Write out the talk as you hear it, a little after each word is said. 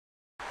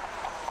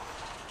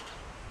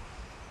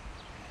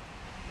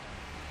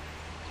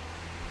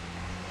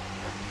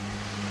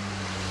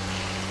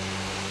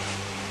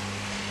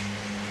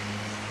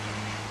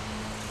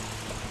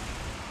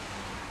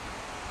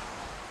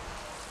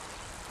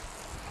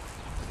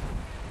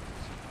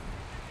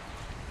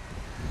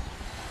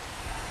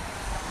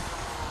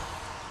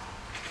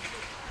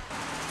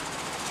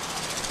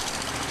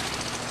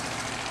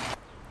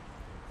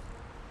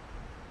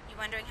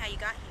wondering how you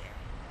got here.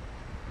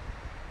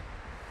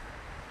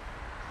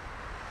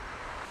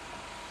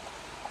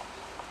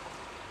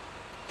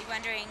 You're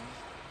wondering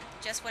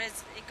just what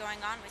is going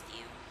on with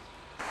you.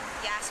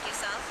 You ask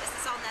yourself, is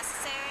this all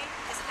necessary?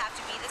 Does it have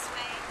to be this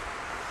way?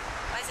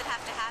 Why does it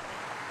have to happen?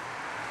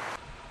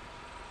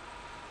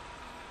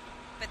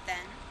 But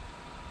then,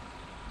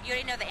 you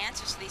already know the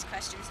answers to these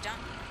questions, don't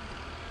you?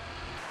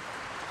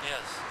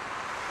 Yes.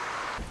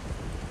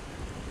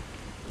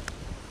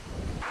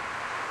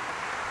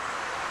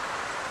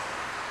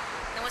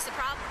 Then what's the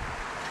problem?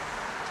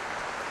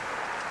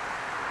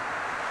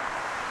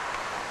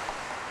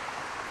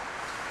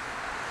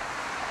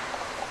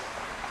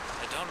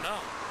 I don't know.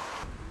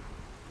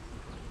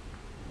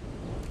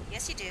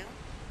 Yes, you do.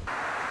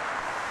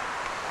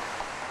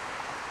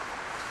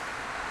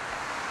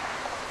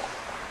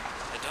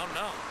 I don't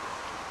know.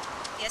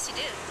 Yes, you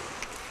do.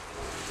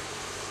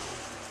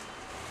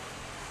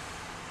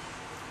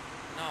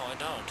 No, I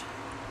don't.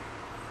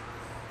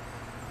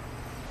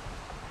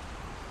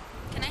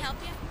 Can I help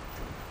you?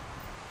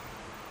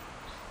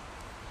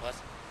 What?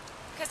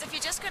 Because if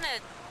you're just gonna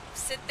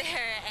sit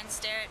there and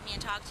stare at me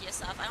and talk to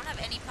yourself, I don't have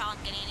any problem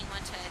getting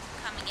anyone to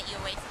come and get you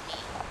away from me.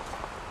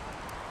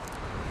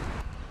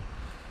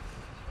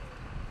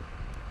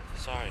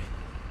 Sorry.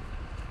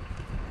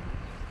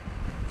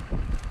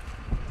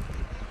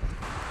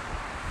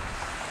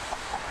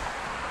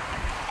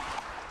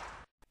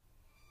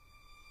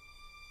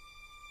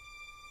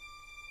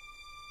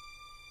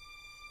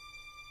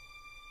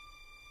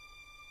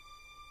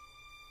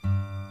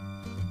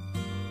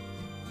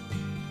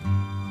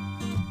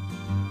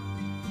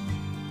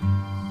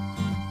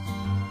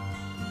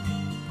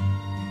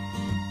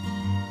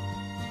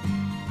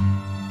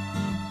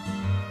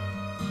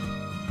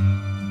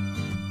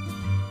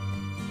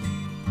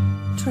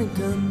 Drink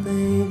up,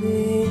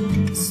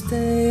 baby,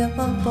 stay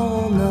up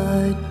all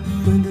night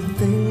with the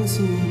things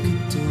you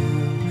could do.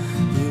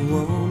 You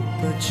won't,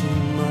 but you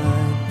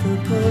might. The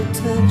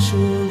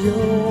potential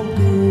you'll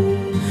be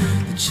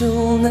that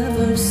you'll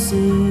never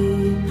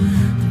see.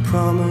 The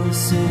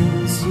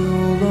promises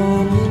you'll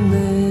only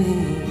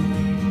make.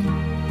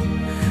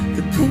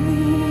 The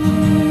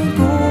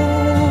people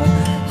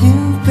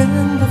you've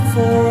been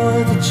before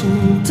that you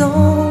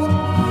don't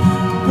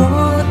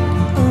want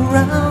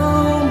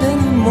around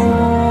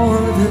anymore.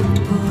 That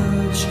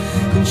push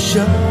and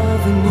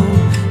shove and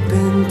won't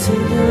bend to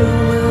your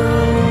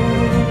will.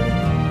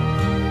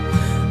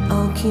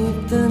 I'll keep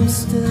them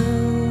still.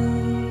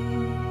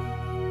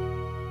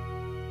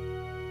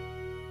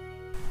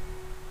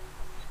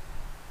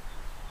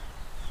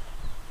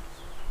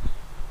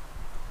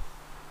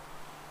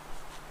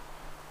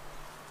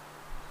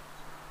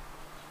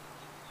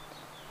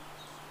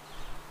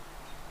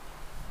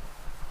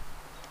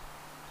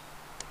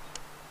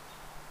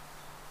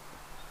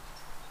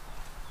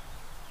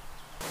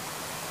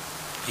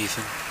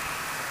 Ethan?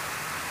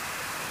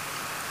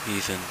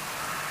 Ethan?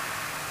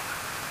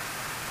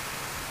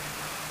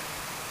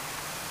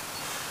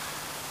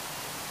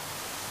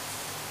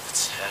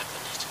 What's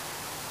happening?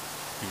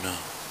 You know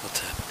what's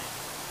happening.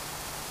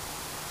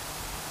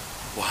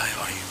 Why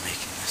are you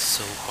making this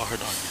so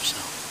hard on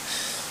yourself?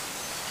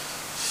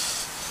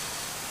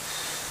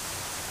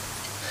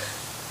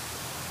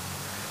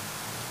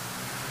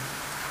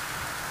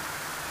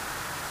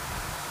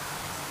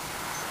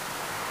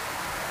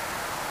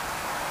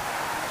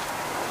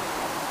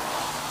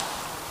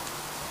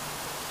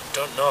 I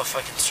don't know if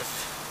I can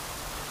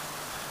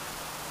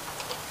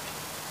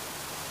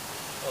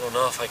I don't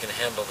know if I can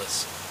handle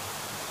this.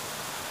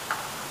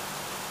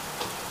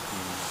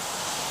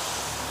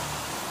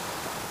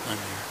 I'm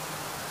here.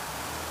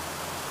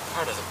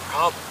 Part of the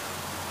problem.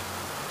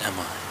 Am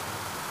I?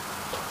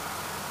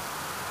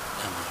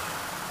 Am I?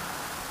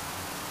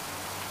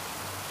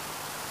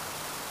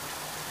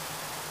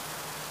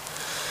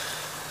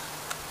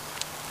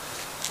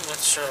 I'm not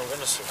sure I'm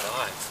gonna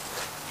survive.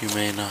 You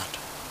may not.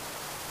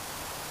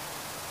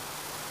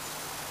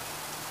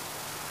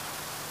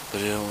 But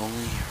it'll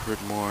only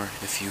hurt more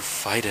if you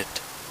fight it.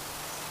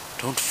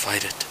 Don't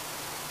fight it.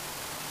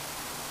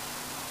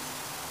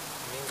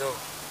 Mingo.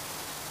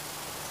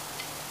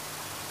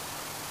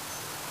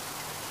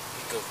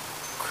 We go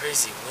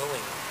crazy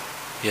willingly.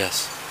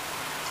 Yes.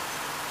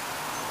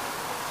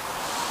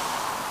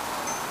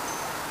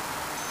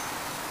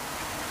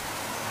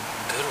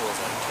 What good will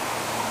that do?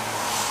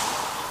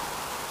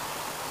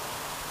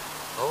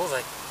 What will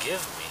that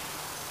give me?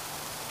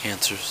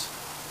 Answers.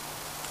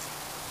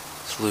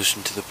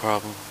 Solution to the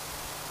problem.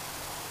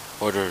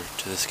 Order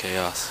to this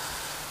chaos.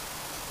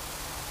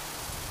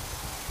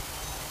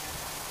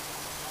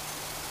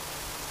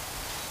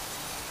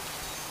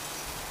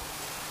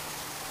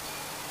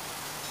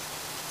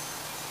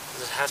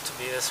 Does it have to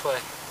be this way?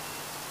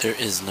 There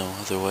is no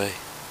other way.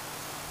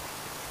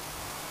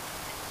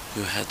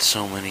 You had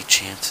so many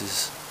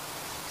chances.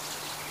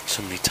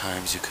 So many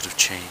times you could have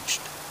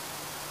changed.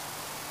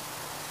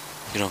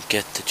 You don't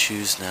get to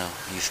choose now,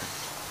 Ethan.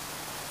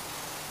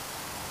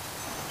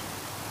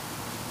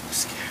 I'm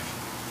scared.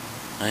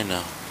 I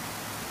know.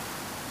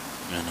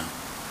 I know.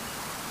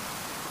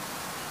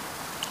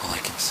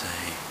 say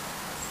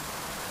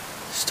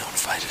is don't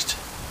fight it.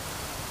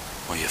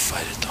 The more you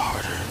fight it, the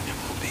harder it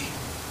will be.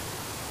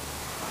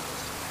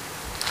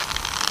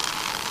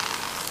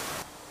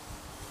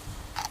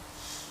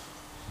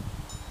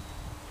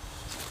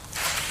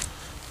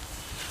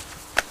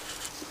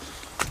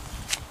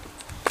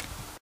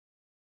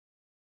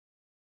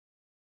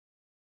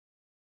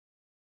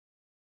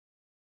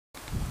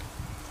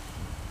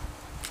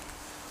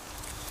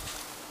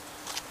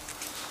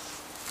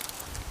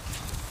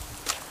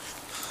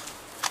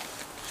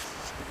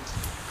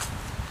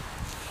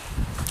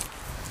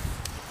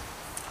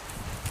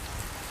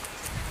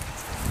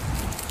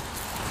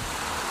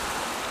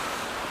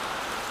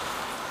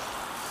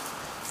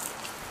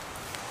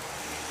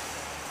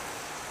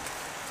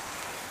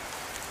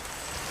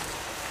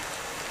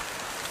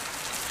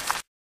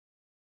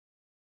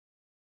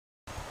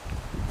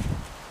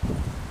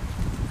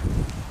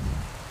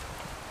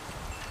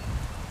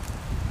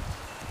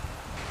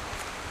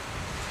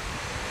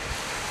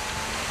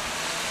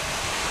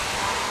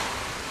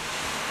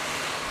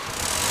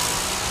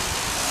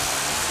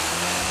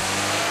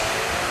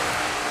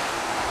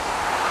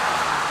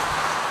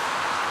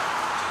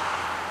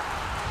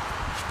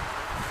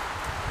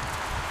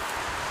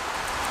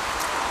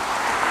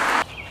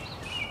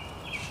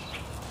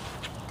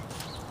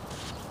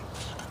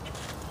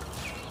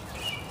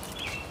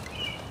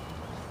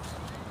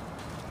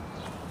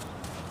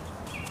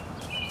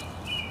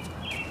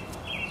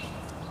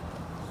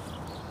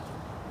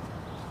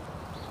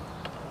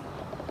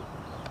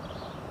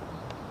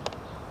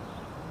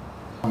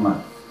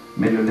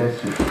 Mais le laisse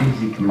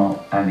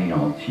physiquement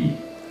anéanti.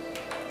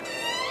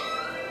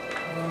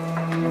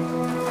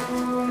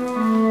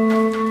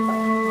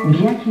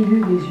 Bien qu'il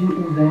eût les yeux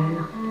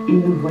ouverts, il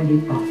ne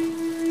voyait pas.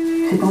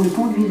 C'est en le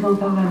conduisant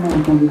par la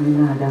main qu'on le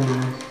mena à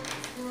Damas.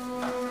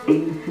 Et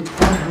il fut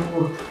 3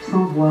 jours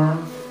sans voir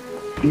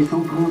et sans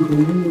prendre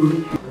ni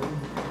nourriture.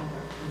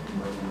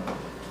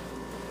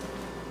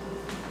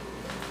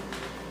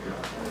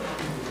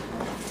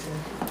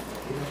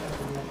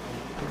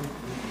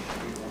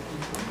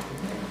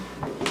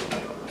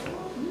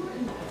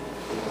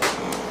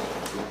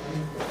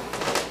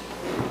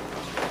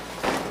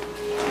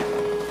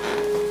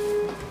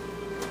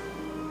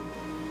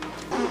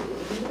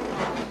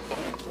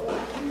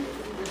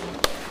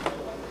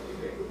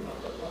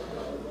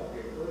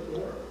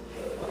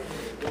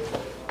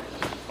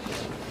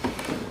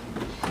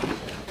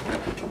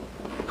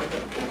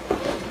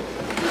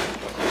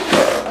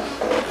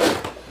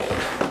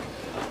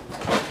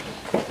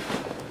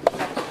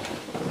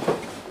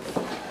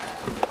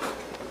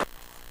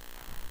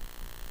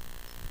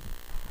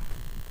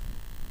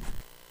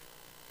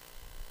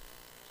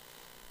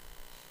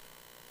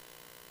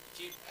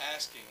 Keep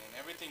asking and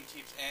everything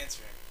keeps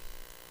answering.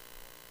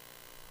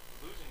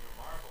 You're losing your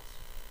marbles.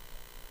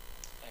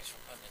 Thanks for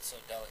putting it so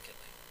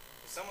delicately.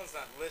 If someone's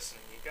not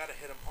listening, you gotta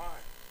hit them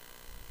hard.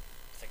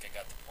 I think I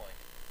got the point.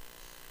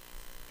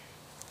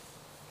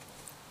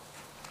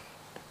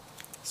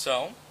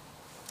 So,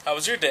 how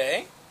was your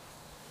day?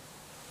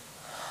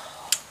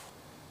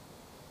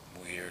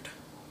 Weird.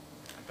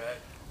 I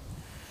bet.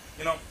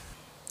 You know,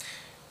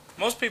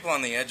 most people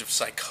on the edge of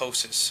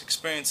psychosis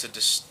experience a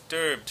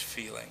disturbed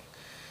feeling.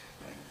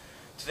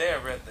 Today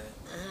I read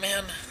that...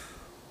 Man.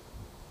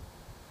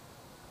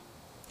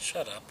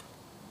 Shut up.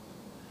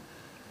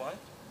 What?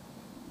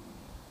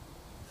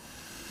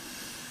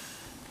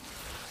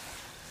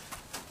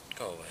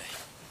 Go away.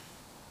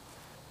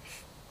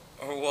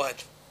 Or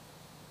what?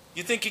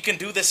 You think you can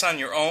do this on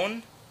your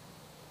own?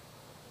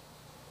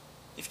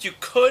 If you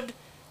could,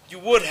 you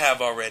would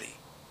have already.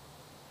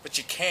 But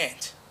you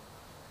can't.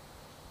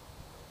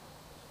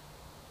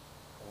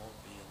 I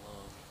won't be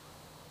alone.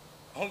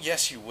 Oh,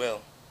 yes, you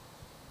will.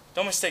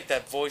 Don't mistake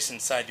that voice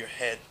inside your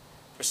head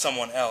for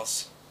someone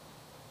else.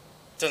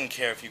 It doesn't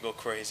care if you go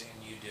crazy.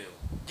 And you do.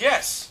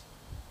 Yes!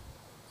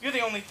 You're the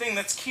only thing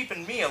that's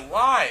keeping me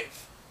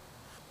alive.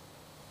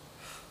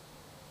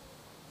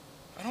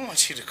 I don't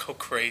want you to go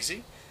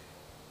crazy.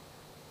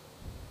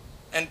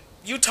 And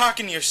you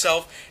talking to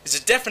yourself is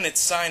a definite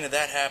sign of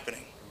that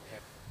happening.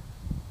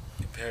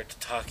 Compared to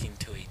talking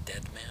to a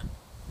dead man?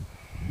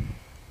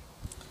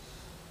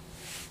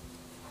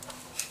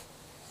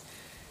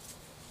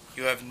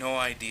 You have no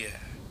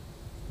idea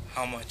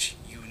how much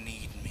you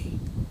need me.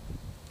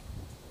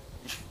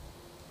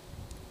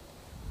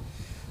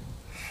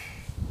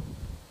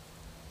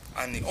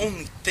 I'm the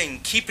only thing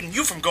keeping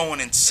you from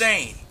going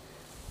insane.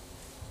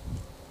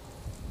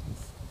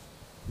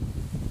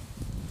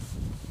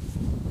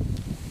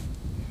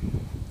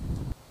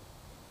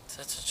 Is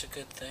that such a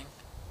good thing?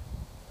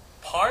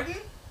 Pardon?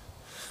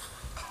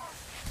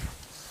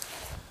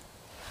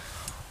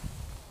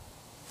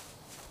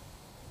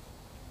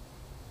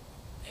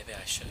 Maybe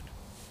I should.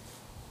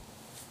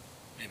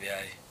 Maybe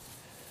I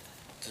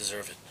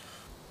deserve it.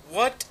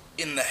 What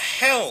in the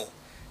hell?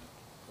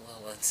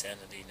 Well,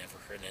 insanity never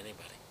hurt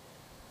anybody.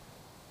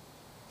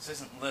 This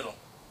isn't little,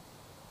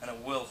 and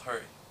it will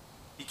hurt.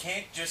 You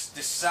can't just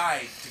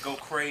decide to go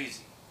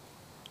crazy.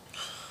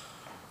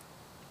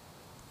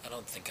 I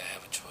don't think I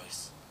have a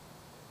choice.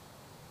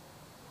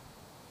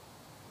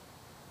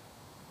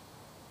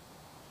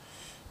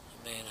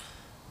 I mean,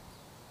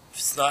 if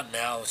it's not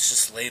now, it's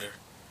just later.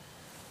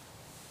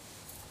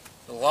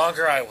 The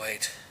longer I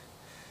wait,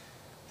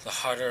 the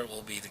harder it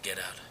will be to get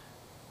out.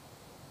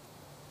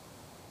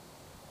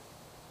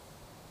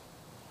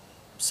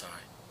 I'm sorry.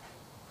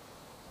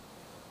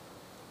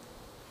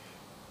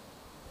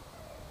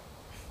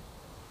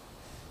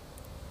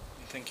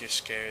 You think you're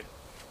scared?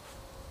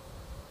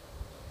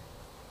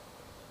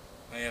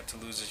 All you have to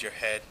lose is your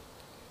head.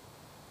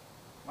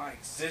 My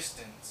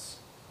existence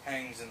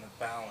hangs in the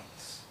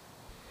balance.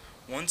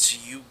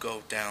 Once you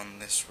go down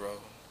this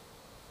road,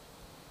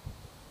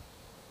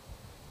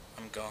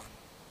 I'm gone.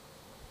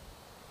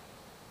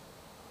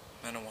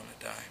 I don't want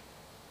to die.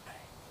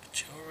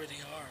 But you already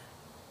are.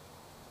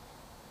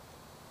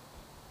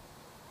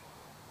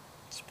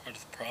 It's part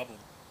of the problem.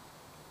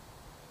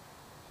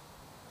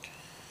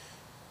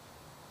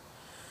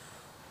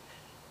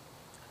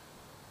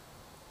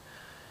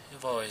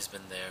 You've always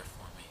been there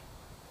for me.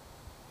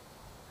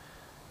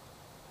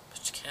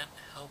 But you can't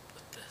help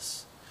with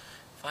this.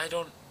 If I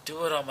don't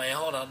do it on my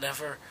own, I'll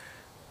never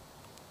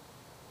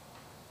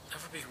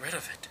be rid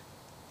of it.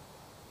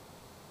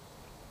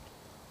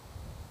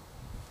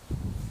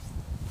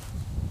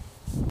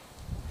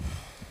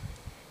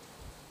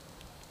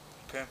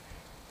 Okay.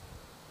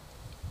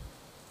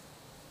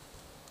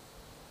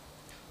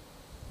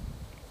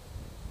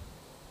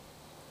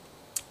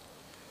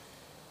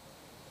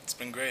 It's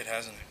been great,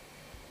 hasn't it?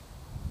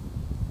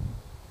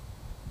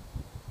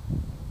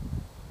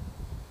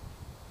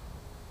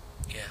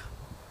 Yeah.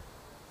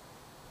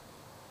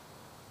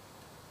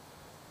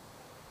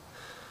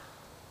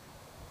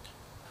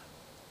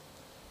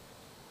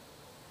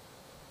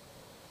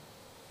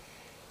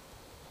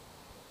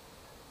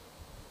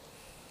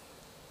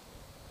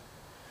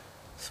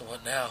 So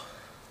what now?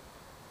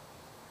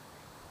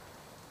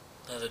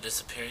 Another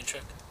disappearing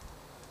trick?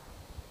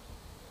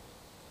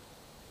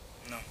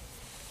 No.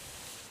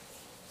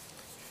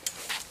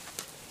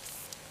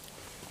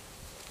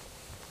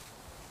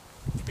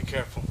 Be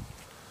careful.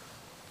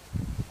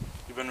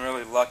 You've been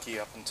really lucky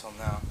up until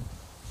now,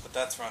 but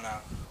that's run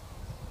out.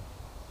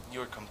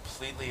 You are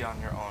completely on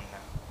your own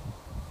now,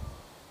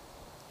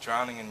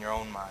 drowning in your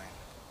own mind.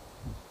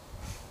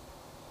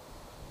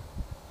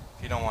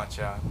 If you don't watch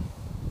out,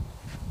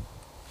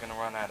 you're gonna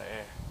run out of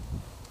air.